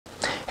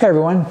Hey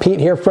everyone,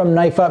 Pete here from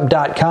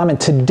KnifeUp.com, and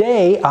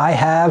today I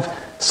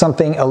have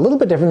something a little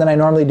bit different than I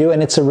normally do,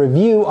 and it's a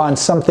review on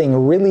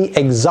something really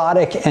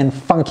exotic and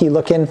funky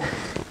looking.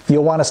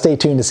 You'll want to stay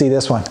tuned to see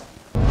this one.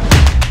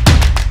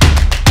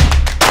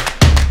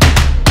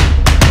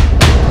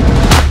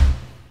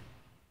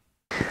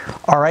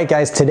 Alright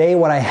guys, today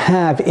what I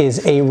have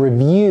is a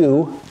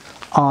review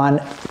on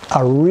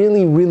a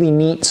really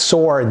neat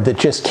sword that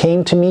just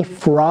came to me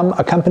from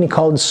a company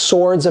called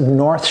Swords of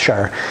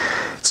Northshire.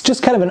 It's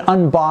just kind of an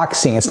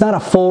unboxing. It's not a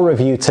full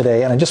review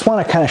today, and I just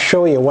want to kind of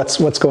show you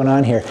what's going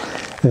on here.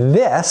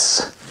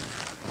 This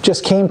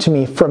just came to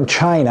me from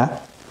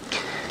China,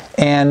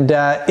 and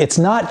it's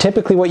not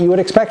typically what you would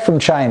expect from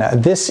China.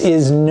 This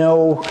is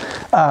no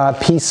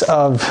piece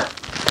of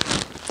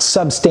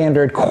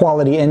substandard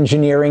quality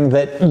engineering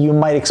that you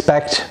might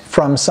expect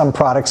from some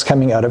products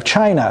coming out of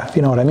China, if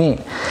you know what I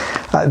mean.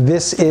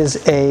 This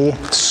is a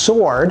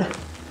sword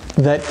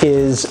that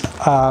is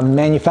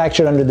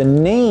manufactured under the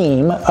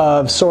name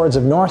of Swords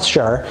of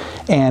Northshire,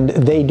 and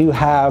they do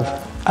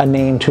have a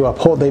name to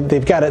uphold.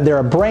 They've got it. They're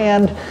a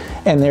brand,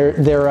 and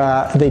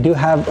they do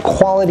have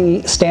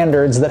quality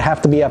standards that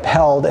have to be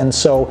upheld. And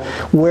so,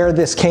 where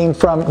this came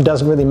from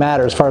doesn't really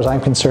matter as far as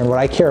I'm concerned. What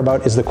I care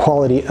about is the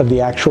quality of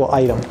the actual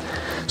item.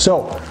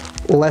 So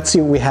let's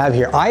see what we have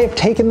here. I have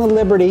taken the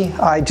liberty.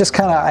 I was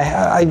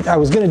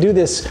going to do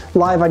this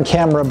live on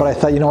camera, but I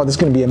thought, you know what, this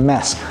is going to be a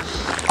mess.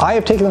 I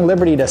have taken the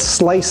liberty to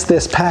slice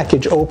this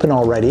package open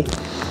already.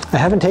 I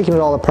haven't taken it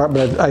all apart,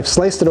 but I've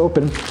sliced it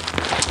open.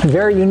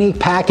 Very unique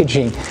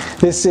packaging.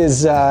 This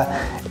is,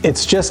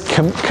 it's just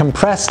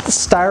compressed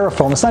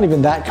styrofoam. It's not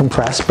even that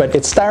compressed, but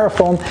it's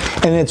styrofoam,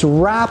 and it's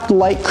wrapped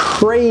like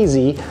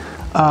crazy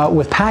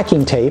with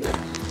packing tape,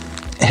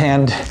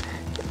 and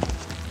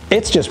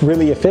it's just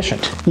really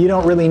efficient. You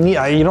don't really need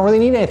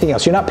anything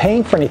else. You're not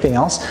paying for anything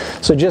else.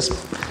 So just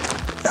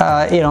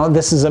you know,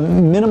 this is a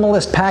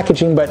minimalist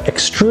packaging, but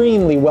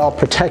extremely well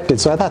protected.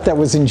 So I thought that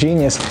was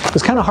ingenious. It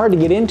was kind of hard to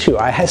get into.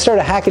 I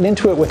started hacking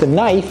into it with a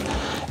knife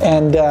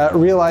and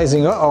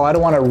realizing, uh-oh, I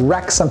don't want to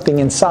wreck something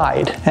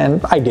inside.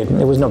 And I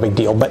didn't. It was no big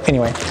deal. But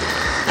anyway,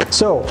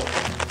 so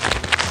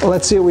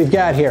let's see what we've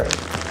got here.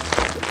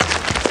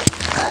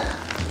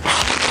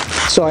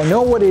 So I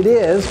know what it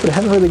is, but I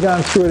haven't really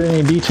gone through it in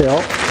any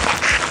detail.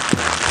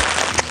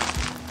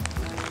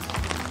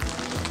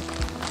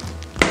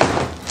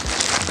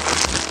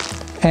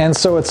 And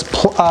so it's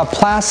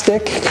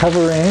plastic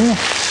covering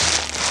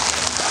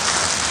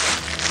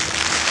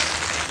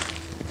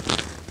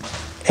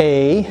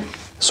a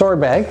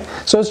sword bag.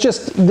 So it's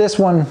just this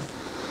one.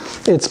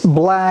 It's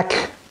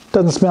black,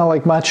 doesn't smell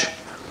like much.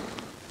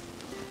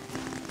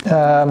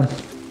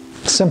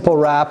 Simple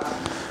wrap.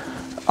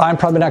 I'm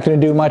probably not going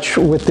to do much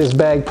with this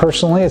bag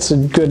personally. It's a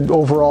good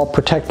overall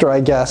protector,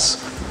 I guess,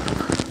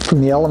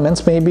 from the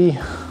elements maybe.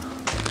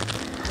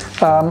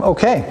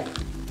 Okay.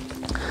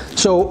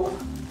 So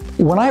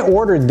when I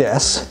ordered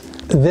this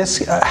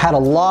had a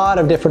lot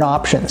of different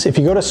options. If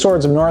you go to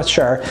Swords of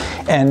Northshire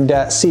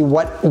and see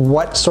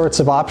what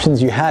sorts of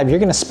options you have, you're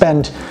going to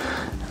spend,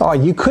 oh,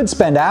 you could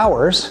spend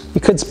hours,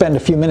 you could spend a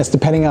few minutes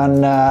depending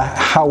on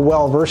how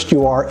well versed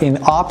you are in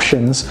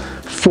options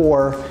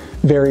for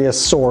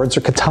various swords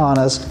or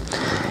katanas.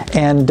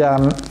 And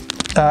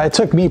it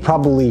took me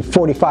probably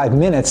 45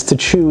 minutes to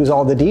choose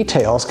all the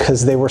details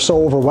because they were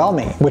so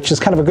overwhelming, which is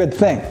kind of a good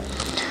thing.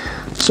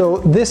 So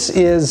this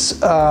is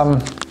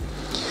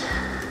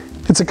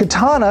it's a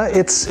katana.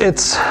 It's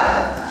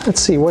let's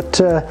see, what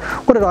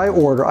did I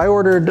order? I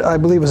ordered, I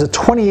believe it was a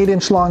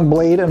 28-inch long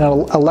blade and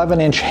an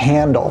 11-inch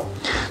handle.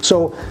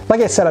 So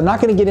like I said, I'm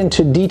not going to get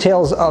into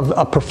details of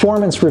a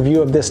performance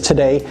review of this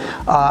today.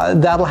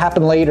 That'll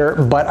happen later,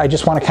 but I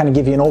just want to kind of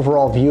give you an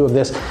overall view of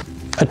this.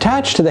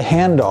 Attached to the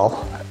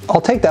handle, I'll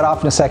take that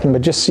off in a second,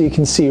 but just so you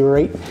can see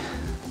right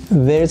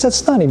there,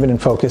 that's not even in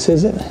focus,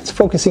 is it? It's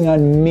focusing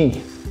on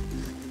me.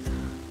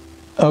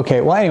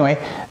 Okay, well anyway,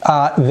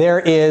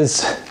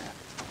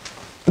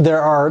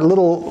 there are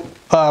little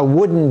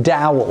wooden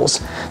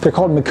dowels. They're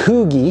called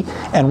makugi,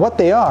 and what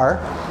they are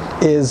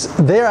is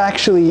they're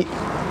actually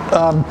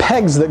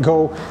pegs that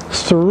go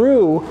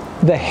through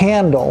the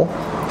handle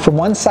from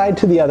one side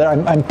to the other.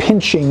 I'm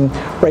pinching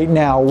right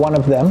now one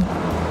of them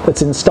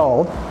that's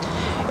installed,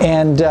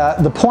 and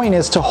the point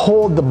is to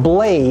hold the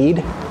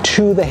blade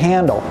to the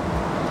handle.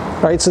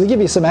 Right, so they give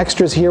you some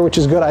extras here, which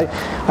is good. I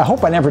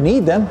hope I never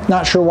need them.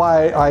 Not sure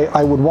why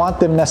I would want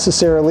them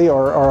necessarily,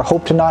 or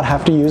hope to not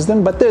have to use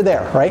them, but they're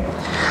there, right?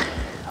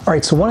 All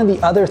right, so one of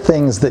the other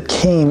things that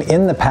came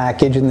in the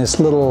package in this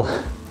little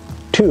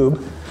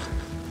tube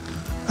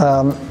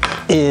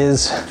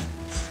is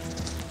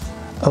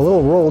a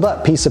little rolled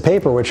up piece of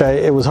paper, which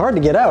it was hard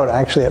to get out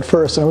actually at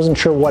first, and I wasn't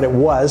sure what it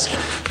was,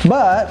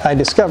 but I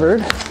discovered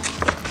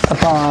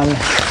upon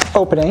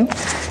opening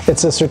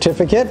it's a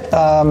certificate.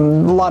 A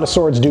lot of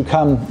swords do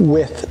come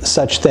with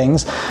such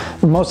things.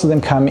 Most of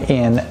them come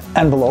in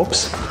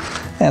envelopes,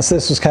 And so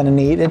this was kind of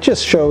neat. It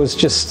just shows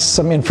just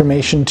some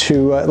information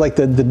to like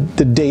the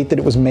date that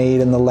it was made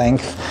and the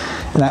length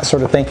and that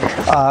sort of thing,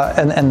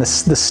 and the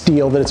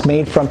steel that it's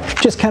made from.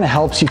 Just kind of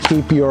helps you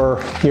keep your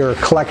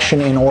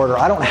collection in order.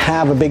 I don't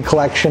have a big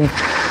collection,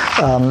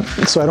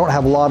 so I don't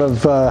have a lot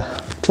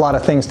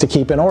of things to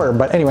keep in order.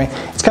 But anyway,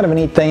 it's kind of a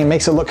neat thing. It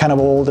makes it look kind of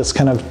old. It's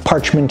kind of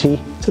parchmenty.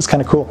 So it's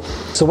kind of cool.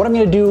 So what I'm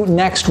going to do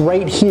next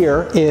right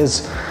here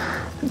is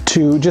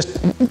to just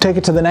take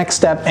it to the next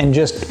step and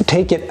just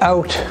take it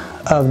out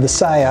of the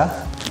saya,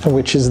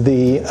 which is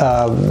the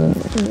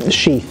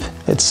sheath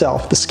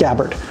itself, the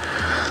scabbard.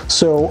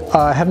 So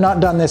I have not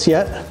done this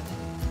yet.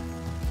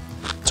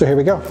 So here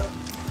we go.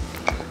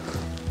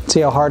 See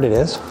how hard it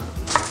is.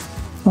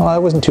 Well,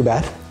 that wasn't too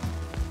bad.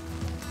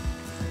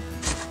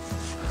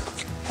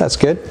 That's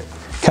good.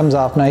 Comes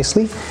off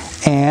nicely.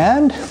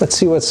 And let's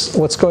see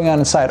what's going on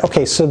inside.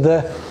 Okay, so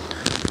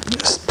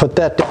just put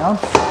that down.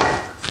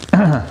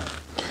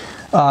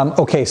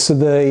 Okay, so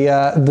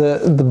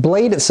the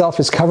blade itself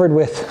is covered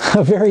with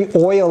a very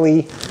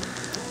oily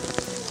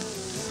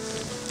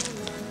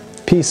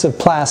piece of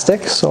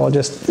plastic, so I'll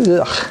just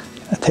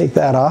take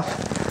that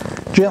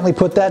off. Gently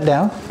put that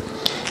down.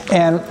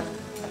 And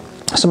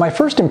so my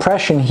first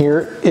impression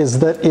here is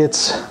that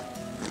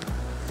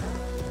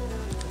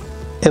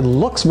it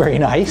looks very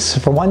nice,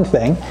 for one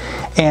thing,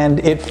 and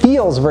it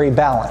feels very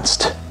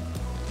balanced.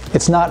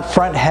 It's not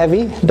front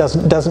heavy,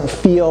 doesn't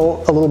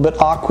feel a little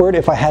bit awkward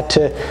if I had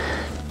to,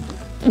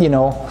 you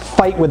know,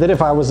 fight with it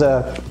if I was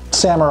a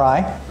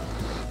samurai.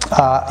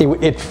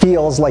 It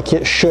feels like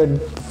it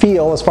should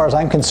feel as far as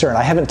I'm concerned.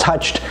 I haven't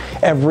touched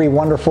every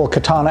wonderful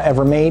katana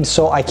ever made,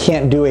 so I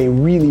can't do a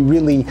really,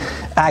 really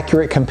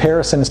accurate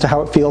comparison as to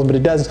how it feels, but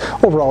it does,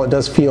 overall it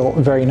does feel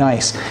very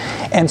nice.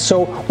 And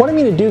so what I'm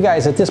going to do,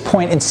 guys, at this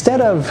point,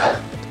 instead of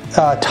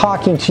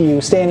talking to you,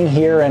 standing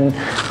here and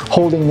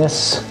holding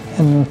this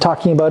and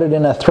talking about it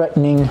in a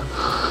threatening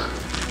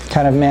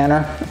kind of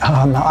manner,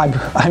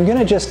 I'm going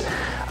to just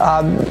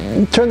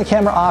turn the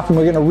camera off, and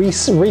we're going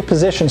to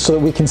reposition so that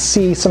we can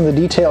see some of the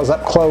details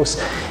up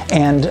close,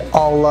 and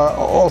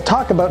I'll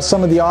talk about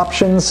some of the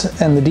options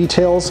and the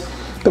details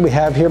that we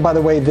have here. By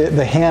the way,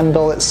 the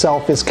handle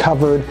itself is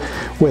covered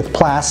with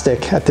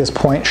plastic at this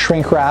point,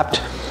 shrink wrapped,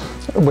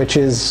 which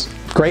is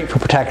great for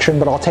protection,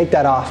 but I'll take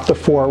that off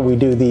before we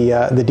do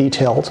the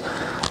detailed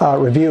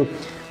review.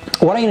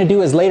 What I'm going to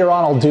do is later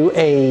on I'll do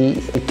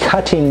a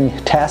cutting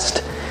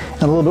test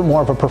and a little bit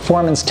more of a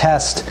performance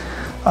test.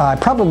 I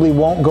probably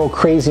won't go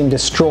crazy and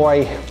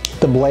destroy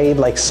the blade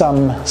like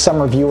some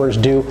reviewers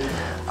do.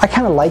 I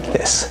kind of like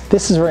this.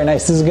 This is very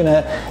nice. This is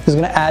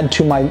gonna add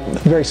to my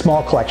very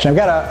small collection. I've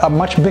got a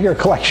much bigger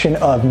collection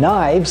of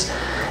knives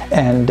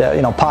and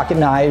you know, pocket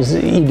knives,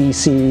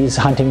 EDCs,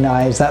 hunting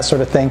knives, that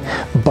sort of thing.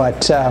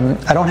 But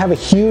I don't have a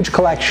huge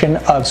collection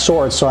of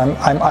swords, so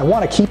I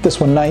want to keep this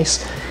one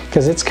nice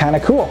because it's kind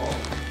of cool,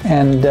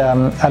 and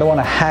I don't want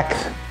to hack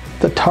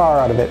the tar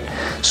out of it.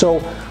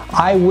 So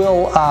I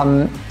will.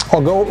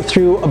 I'll go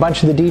through a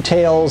bunch of the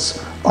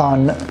details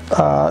on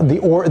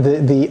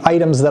the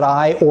items that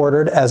I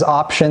ordered as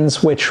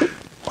options, which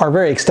are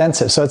very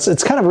extensive. So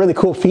it's kind of a really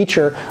cool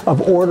feature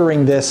of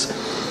ordering this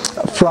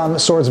from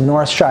Swords of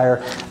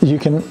Northshire. You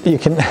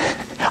can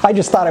I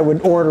just thought I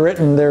would order it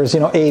and there's, you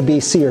know, A, B,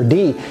 C, or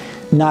D.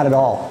 Not at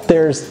all.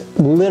 There's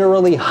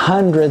literally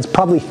hundreds,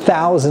 probably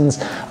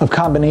thousands of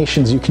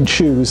combinations you can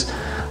choose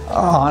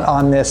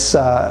on this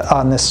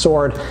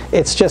sword.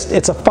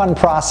 It's a fun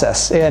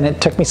process, and it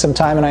took me some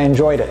time and I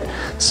enjoyed it.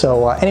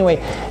 So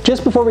anyway,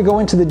 just before we go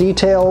into the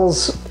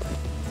details,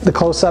 the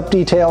close-up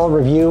detail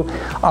review,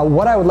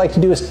 what I would like to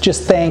do is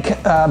just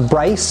thank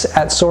Bryce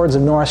at Swords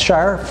of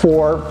Northshire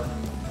for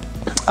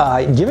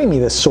giving me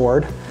this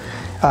sword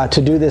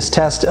to do this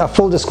test.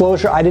 Full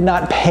disclosure, I did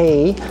not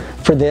pay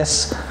for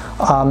this.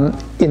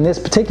 In this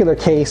particular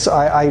case,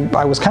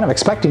 I was kind of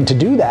expecting to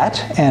do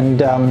that,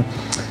 and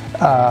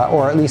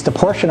or at least a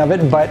portion of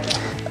it, but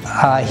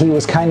he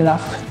was kind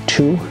enough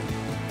to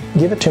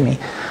give it to me.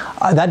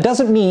 That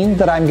doesn't mean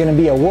that I'm going to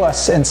be a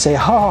wuss and say,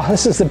 oh,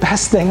 this is the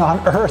best thing on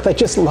earth, I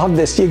just love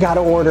this, you got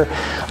to order.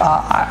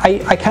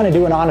 I kind of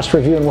do an honest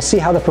review, and we'll see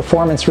how the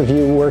performance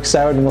review works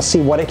out, and we'll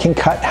see what it can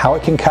cut, how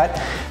it can cut,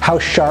 how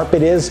sharp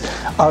it is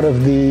out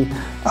of the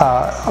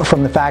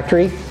from the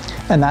factory,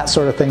 and that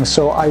sort of thing.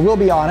 So I will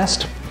be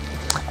honest.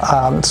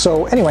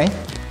 So anyway,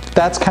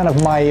 that's kind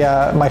of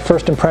my my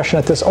first impression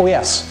at this. Oh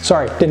yes,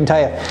 sorry, didn't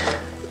tell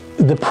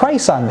you. The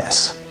price on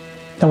this.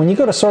 And when you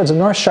go to Swords of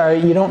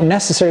Northshire, you don't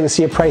necessarily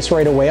see a price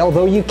right away,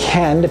 although you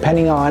can,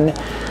 depending on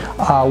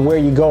where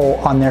you go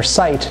on their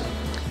site.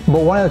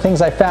 But one of the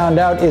things I found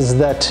out is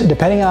that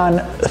depending on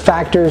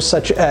factors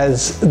such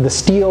as the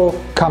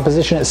steel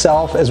composition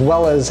itself, as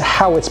well as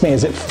how it's made,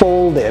 is it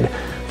folded,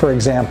 for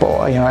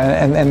example, you know,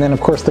 and then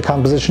of course the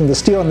composition of the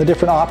steel and the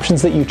different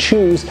options that you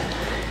choose,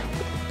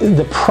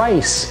 the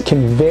price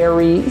can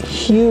vary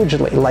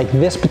hugely. Like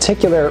this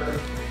particular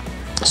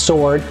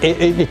sword,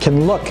 it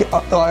can look,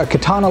 a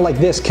katana like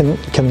this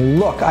can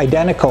look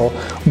identical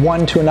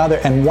one to another,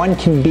 and one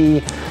can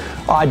be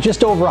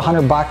just over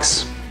 $100,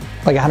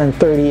 like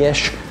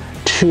 130-ish,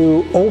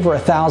 to over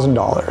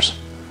 $1,000.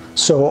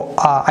 So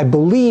I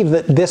believe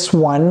that this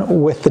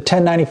one with the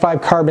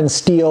 1095 carbon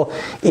steel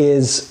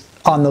is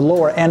on the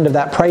lower end of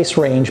that price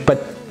range,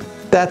 but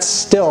that's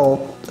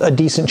still a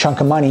decent chunk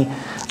of money.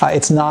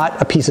 It's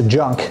not a piece of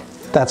junk,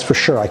 that's for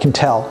sure, I can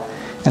tell.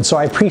 And so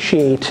I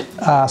appreciate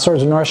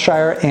Swords of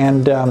Northshire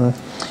and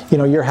you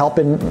know, you're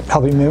helping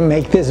me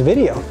make this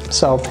video.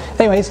 So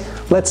anyways,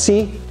 let's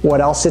see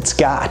what else it's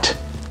got.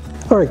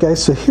 All right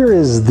guys, so here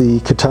is the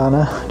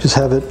katana. Just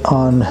have it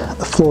on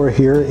the floor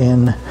here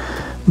in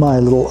my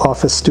little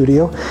office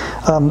studio.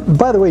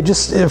 By the way,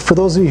 just for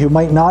those of you who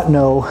might not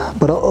know,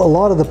 but a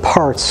lot of the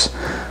parts,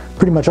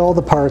 pretty much all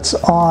the parts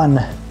on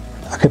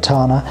a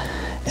katana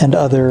and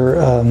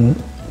other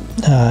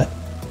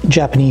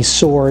Japanese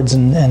swords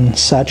and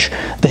such,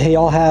 they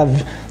all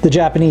have the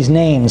Japanese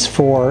names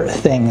for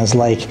things,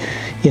 like,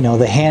 you know,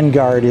 the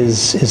handguard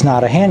is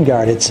not a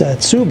handguard, it's a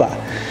tsuba.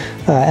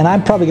 And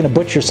I'm probably going to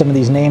butcher some of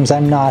these names.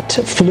 I'm not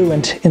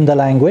fluent in the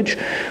language,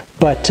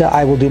 but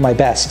I will do my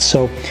best.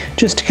 So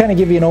just to kind of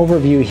give you an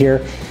overview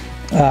here,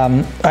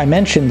 I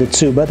mentioned the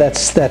tsuba.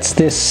 That's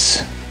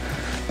this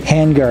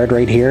handguard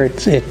right here.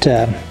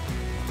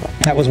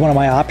 That was one of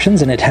my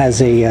options, and it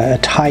has a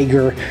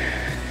tiger,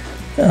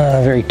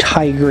 very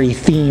tigery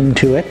theme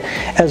to it.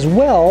 As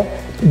well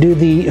do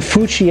the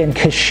fuchi and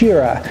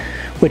kashira,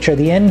 which are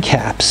the end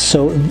caps.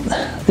 So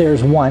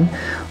there's one.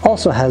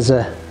 Also has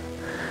a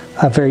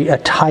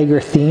tiger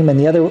theme, and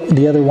the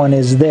other one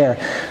is there,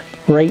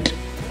 right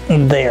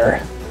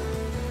there.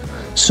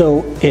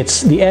 So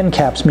it's the end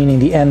caps, meaning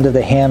the end of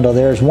the handle.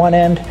 There's one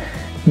end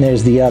and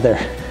there's the other,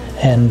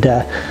 and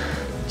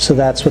so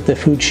that's what the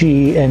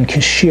fuchi and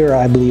kashira,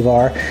 I believe,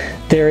 are.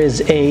 There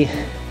is a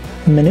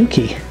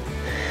minuki,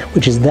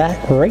 which is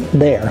that right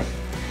there.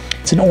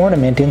 It's an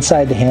ornament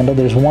inside the handle.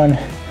 There's one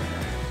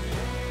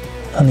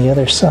on the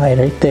other side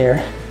right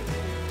there.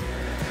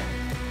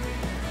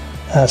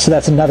 So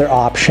that's another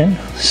option.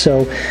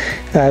 So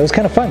it was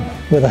kind of fun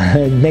with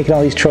making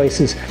all these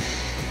choices.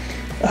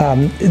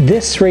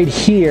 This right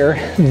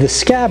here, the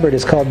scabbard,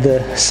 is called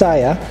the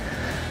saya,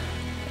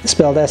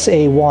 spelled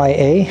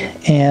S-A-Y-A,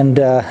 and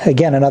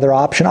again, another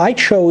option. I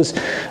chose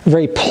a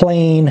very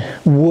plain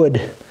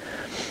wood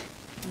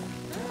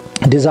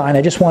design.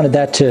 I just wanted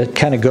that to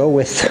kind of go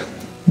with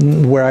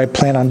where I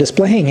plan on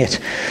displaying it.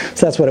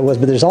 So that's what it was,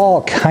 but there's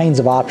all kinds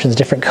of options,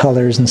 different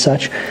colors and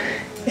such.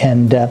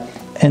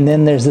 And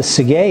then there's the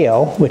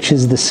Sageo, which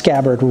is the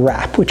scabbard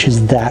wrap, which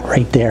is that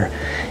right there.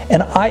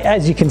 And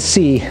as you can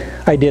see,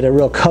 I did a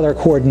real color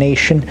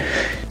coordination.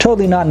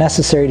 Totally not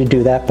necessary to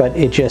do that, but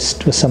it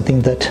just was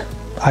something that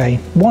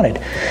I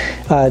wanted.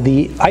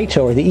 The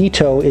Ito, or the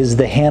Ito, is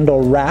the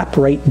handle wrap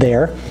right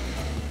there.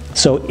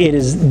 So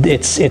it's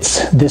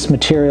this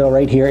material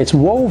right here. It's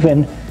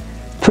woven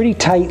pretty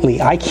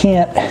tightly. I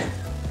can't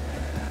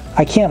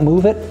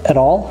move it at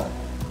all.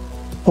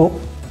 Oh,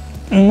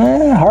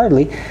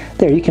 hardly.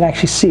 There, you can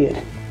actually see it.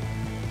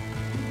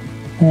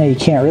 You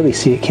can't really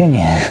see it, can you?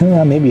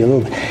 Well, maybe a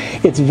little bit.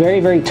 It's very,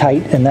 very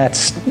tight, and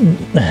that's,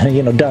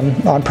 you know,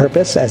 done on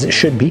purpose, as it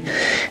should be.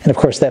 And of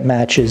course, that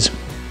matches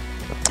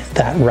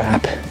that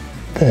wrap,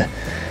 the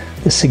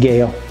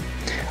Sageo.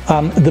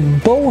 The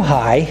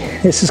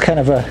bohai, this is kind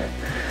of a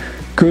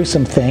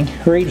gruesome thing.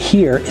 Right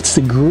here, it's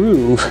the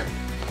groove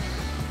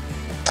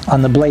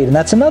on the blade, and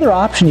that's another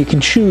option. You can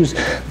choose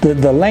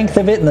the length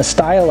of it and the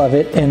style of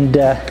it, and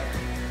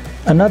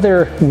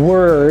another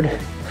word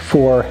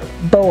for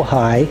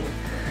bohai,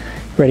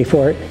 ready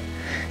for it?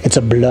 It's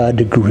a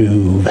blood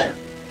groove.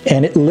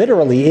 And it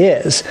literally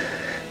is.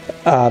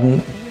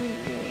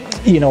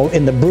 You know,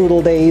 in the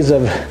brutal days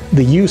of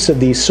the use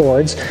of these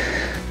swords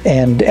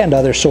and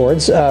other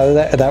swords,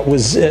 it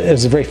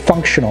was very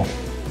functional.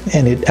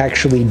 And it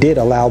actually did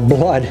allow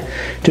blood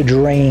to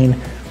drain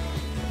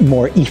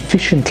more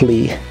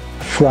efficiently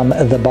from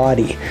the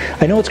body.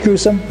 I know it's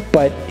gruesome,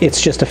 but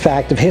it's just a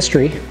fact of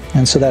history,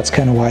 and so that's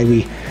kind of why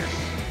we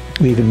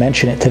even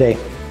mention it today.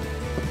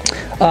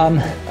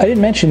 I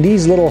didn't mention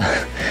these little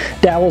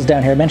dowels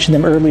down here. I mentioned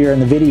them earlier in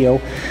the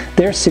video.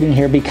 They're sitting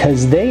here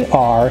because they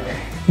are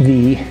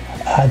the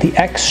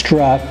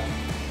extra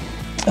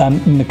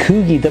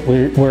mikugi that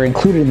were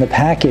included in the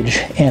package.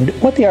 And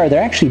what they are,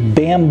 they're actually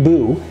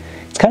bamboo.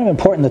 It's kind of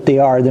important that they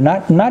are. They're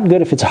not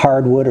good if it's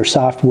hardwood or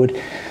softwood.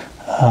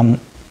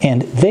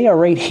 And they are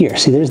right here.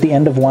 See, there's the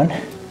end of one,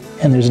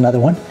 and there's another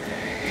one.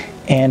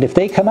 And if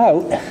they come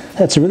out,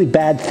 that's a really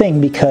bad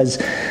thing, because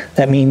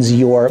that means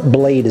your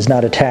blade is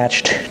not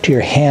attached to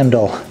your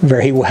handle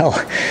very well.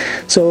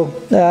 So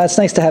it's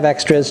nice to have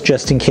extras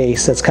just in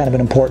case. That's kind of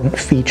an important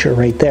feature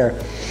right there.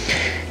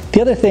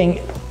 The other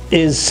thing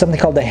is something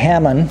called the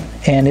hamon,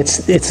 and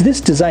it's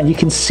this design. You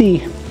can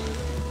see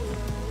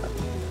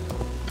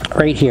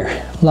right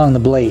here along the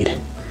blade.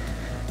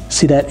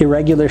 See that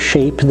irregular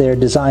shape there,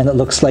 design that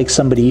looks like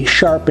somebody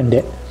sharpened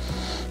it.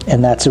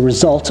 And that's a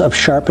result of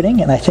sharpening,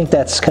 and I think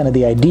that's kind of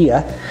the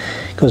idea.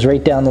 It goes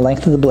right down the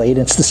length of the blade.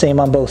 It's the same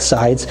on both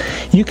sides.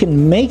 You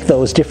can make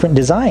those different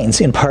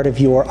designs in part of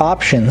your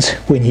options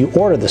when you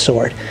order the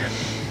sword.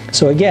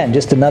 So again,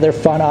 just another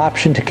fun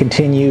option to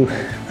continue.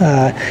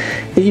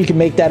 You can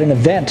make that an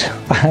event.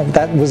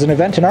 That was an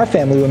event in our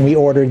family when we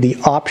ordered the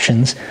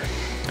options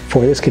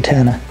for this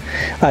katana.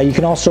 You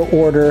can also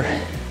order,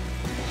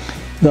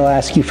 they'll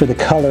ask you for the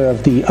color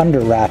of the under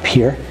wrap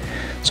here.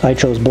 So I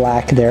chose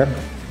black there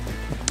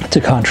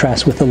to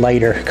contrast with the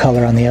lighter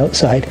color on the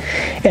outside.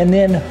 And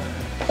then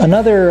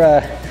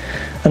another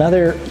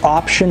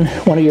option,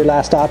 one of your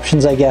last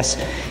options, I guess,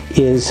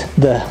 is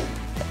the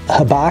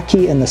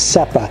hibaki and the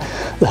seppa.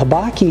 The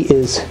hibaki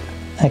is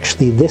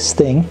actually this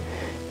thing.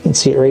 You can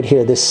see it right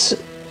here,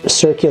 this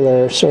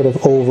circular sort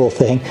of oval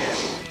thing.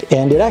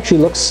 And it actually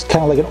looks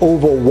kind of like an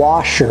oval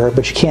washer,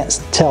 but you can't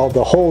tell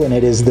the hole in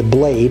it is the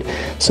blade,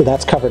 so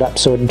that's covered up,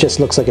 so it just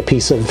looks like a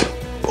piece of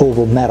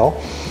oval metal.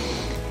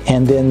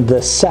 And then the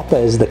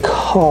seppa is the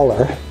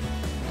collar,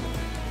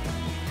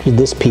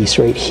 this piece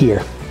right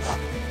here.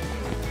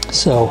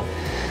 So,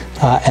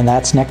 and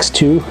that's next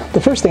to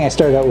the first thing I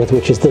started out with,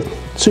 which is the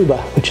tsuba,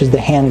 which is the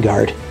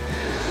handguard.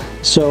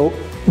 So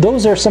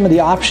those are some of the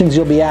options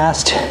you'll be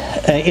asked,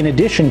 in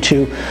addition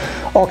to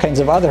all kinds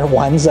of other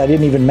ones I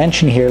didn't even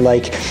mention here,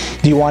 like,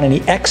 do you want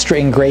any extra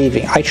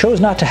engraving? I chose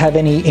not to have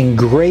any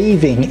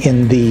engraving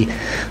in the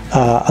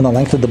on the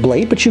length of the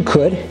blade, but you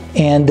could.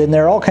 And then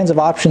there are all kinds of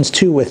options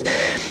too with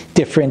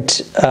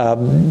different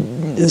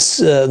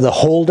the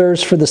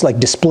holders for this, like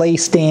display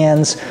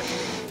stands,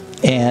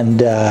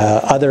 and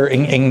other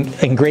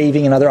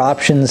engraving and other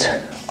options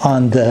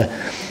on the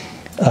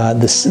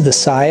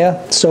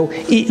saya. So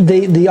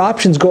the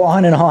options go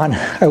on and on.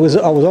 I was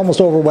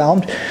almost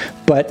overwhelmed,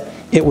 but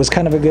it was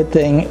kind of a good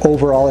thing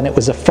overall, and it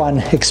was a fun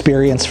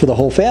experience for the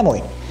whole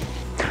family.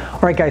 All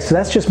right, guys, so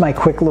that's just my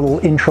quick little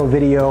intro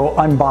video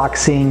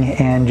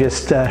unboxing and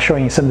just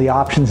showing you some of the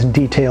options and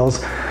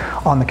details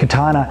on the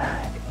katana.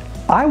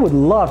 I would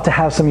love to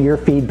have some of your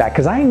feedback,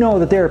 because I know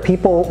that there are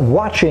people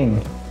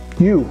watching,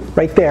 you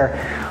right there,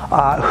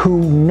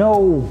 who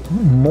know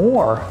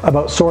more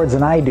about swords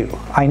than I do.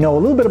 I know a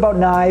little bit about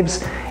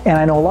knives, and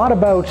I know a lot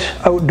about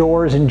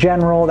outdoors in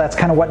general. That's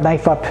kind of what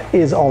Knife Up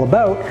is all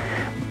about.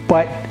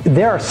 But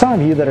there are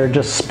some of you that are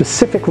just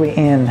specifically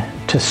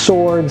into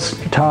swords,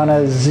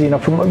 katanas, you know,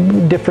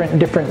 from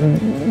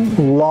different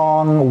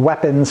long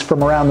weapons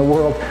from around the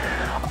world.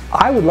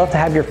 I would love to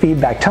have your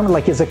feedback. Tell me,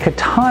 like, is a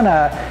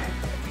katana,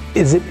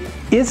 is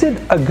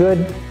it a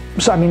good,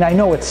 so I mean, I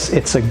know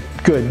it's a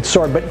good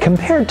sword, but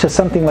compared to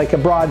something like a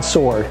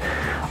broadsword,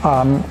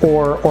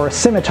 or a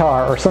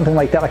scimitar or something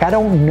like that, like, I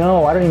don't even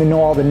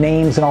know all the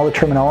names and all the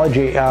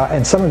terminology,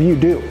 and some of you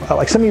do.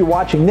 Like, some of you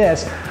watching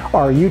this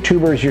are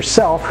YouTubers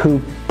yourself who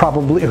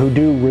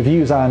do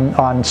reviews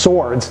on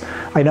swords.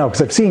 I know,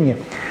 because I've seen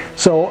you.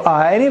 So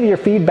any of your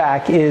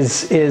feedback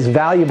is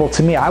valuable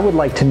to me. I would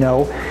like to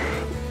know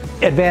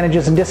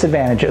advantages and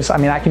disadvantages. I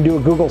mean, I can do a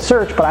Google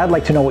search, but I'd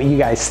like to know what you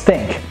guys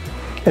think.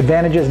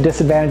 Advantages,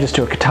 disadvantages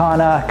to a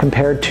katana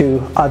compared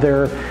to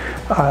other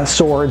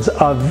swords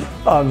of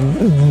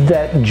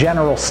that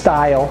general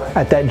style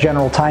at that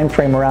general time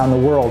frame around the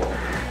world.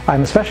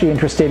 I'm especially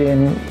interested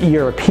in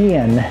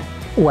European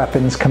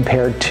weapons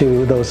compared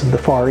to those of the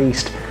Far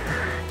East,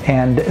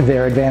 and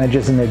their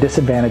advantages and their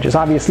disadvantages.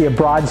 Obviously, a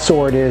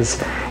broadsword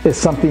is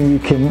something you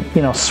can,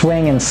 you know,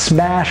 swing and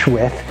smash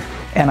with,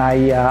 and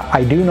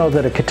I do know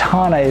that a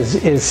katana is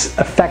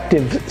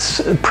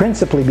effective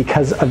principally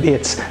because of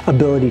its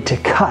ability to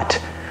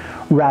cut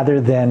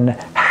rather than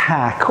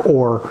hack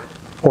or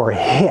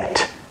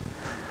hit.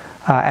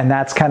 And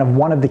that's kind of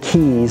one of the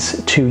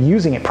keys to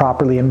using it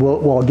properly, and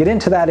we'll get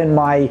into that in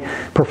my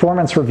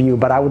performance review,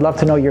 but I would love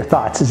to know your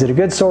thoughts. Is it a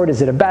good sword?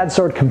 Is it a bad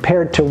sword?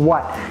 Compared to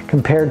what?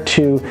 Compared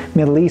to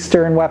Middle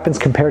Eastern weapons?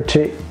 Compared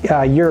to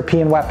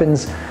European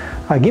weapons?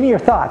 Give me your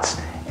thoughts.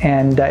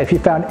 And if you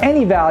found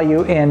any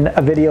value in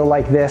a video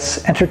like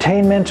this,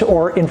 entertainment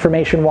or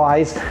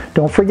information-wise,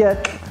 don't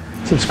forget,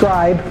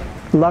 subscribe.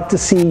 Love to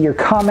see your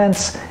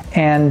comments,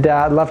 and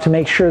love to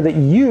make sure that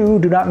you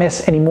do not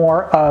miss any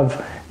more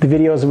of the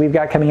videos that we've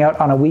got coming out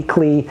on a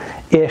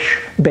weekly-ish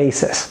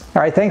basis.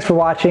 All right, thanks for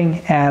watching,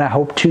 and I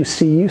hope to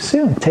see you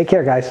soon. Take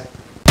care, guys.